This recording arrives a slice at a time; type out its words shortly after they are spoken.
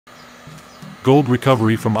Gold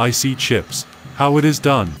recovery from IC chips. How it is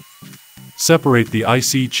done. Separate the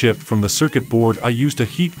IC chip from the circuit board. I used a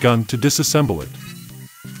heat gun to disassemble it.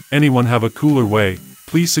 Anyone have a cooler way?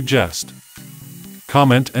 Please suggest.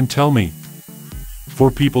 Comment and tell me.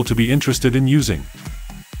 For people to be interested in using.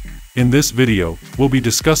 In this video, we'll be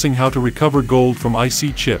discussing how to recover gold from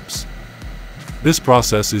IC chips. This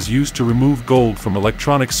process is used to remove gold from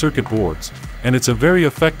electronic circuit boards, and it's a very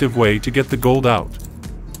effective way to get the gold out.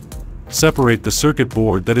 Separate the circuit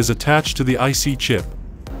board that is attached to the IC chip.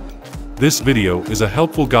 This video is a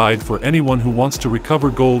helpful guide for anyone who wants to recover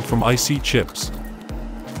gold from IC chips.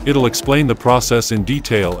 It'll explain the process in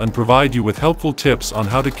detail and provide you with helpful tips on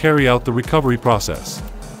how to carry out the recovery process.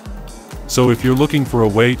 So if you're looking for a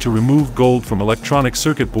way to remove gold from electronic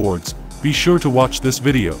circuit boards, be sure to watch this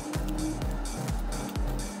video.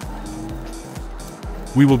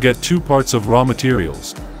 We will get two parts of raw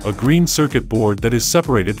materials, a green circuit board that is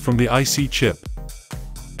separated from the IC chip,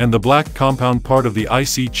 and the black compound part of the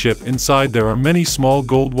IC chip. Inside there are many small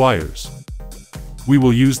gold wires. We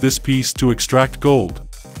will use this piece to extract gold.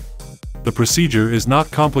 The procedure is not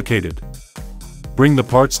complicated. Bring the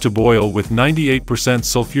parts to boil with 98%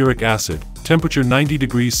 sulfuric acid, temperature 90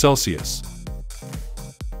 degrees Celsius.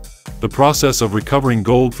 The process of recovering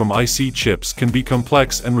gold from IC chips can be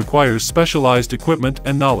complex and requires specialized equipment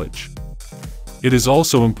and knowledge. It is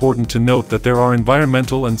also important to note that there are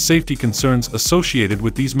environmental and safety concerns associated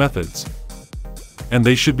with these methods, and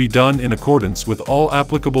they should be done in accordance with all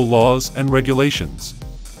applicable laws and regulations.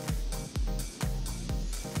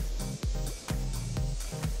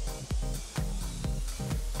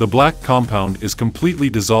 The black compound is completely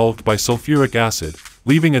dissolved by sulfuric acid,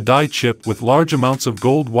 leaving a die chip with large amounts of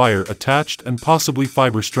gold wire attached and possibly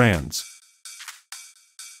fiber strands.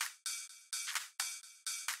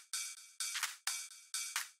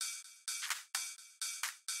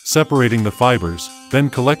 Separating the fibers, then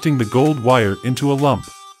collecting the gold wire into a lump.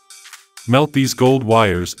 Melt these gold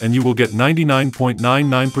wires and you will get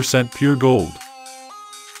 99.99% pure gold.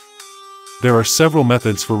 There are several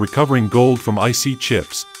methods for recovering gold from IC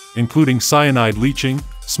chips, including cyanide leaching,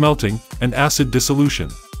 smelting, and acid dissolution.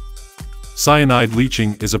 Cyanide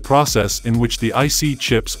leaching is a process in which the IC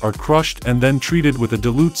chips are crushed and then treated with a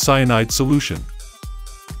dilute cyanide solution,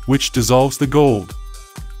 which dissolves the gold.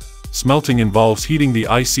 Smelting involves heating the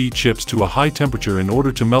IC chips to a high temperature in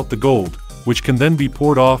order to melt the gold, which can then be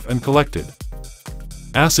poured off and collected.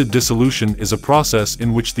 Acid dissolution is a process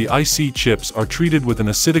in which the IC chips are treated with an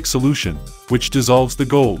acidic solution, which dissolves the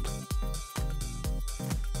gold.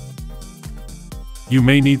 You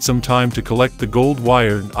may need some time to collect the gold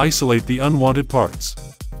wire and isolate the unwanted parts,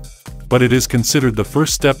 but it is considered the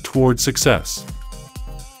first step toward success.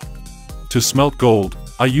 To smelt gold,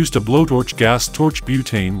 I used a blowtorch gas torch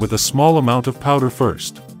butane with a small amount of powder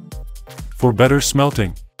first, for better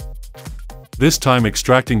smelting. This time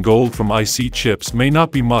extracting gold from IC chips may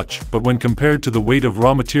not be much, but when compared to the weight of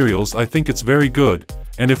raw materials I think it's very good,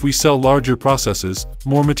 and if we sell larger processes,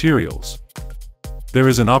 more materials, there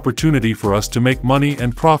is an opportunity for us to make money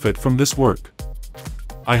and profit from this work.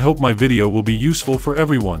 I hope my video will be useful for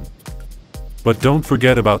everyone. But don't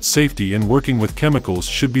forget about safety, and working with chemicals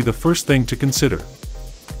should be the first thing to consider.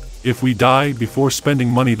 If we die before spending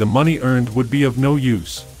money, the money earned would be of no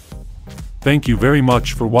use. Thank you very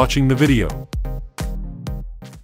much for watching the video.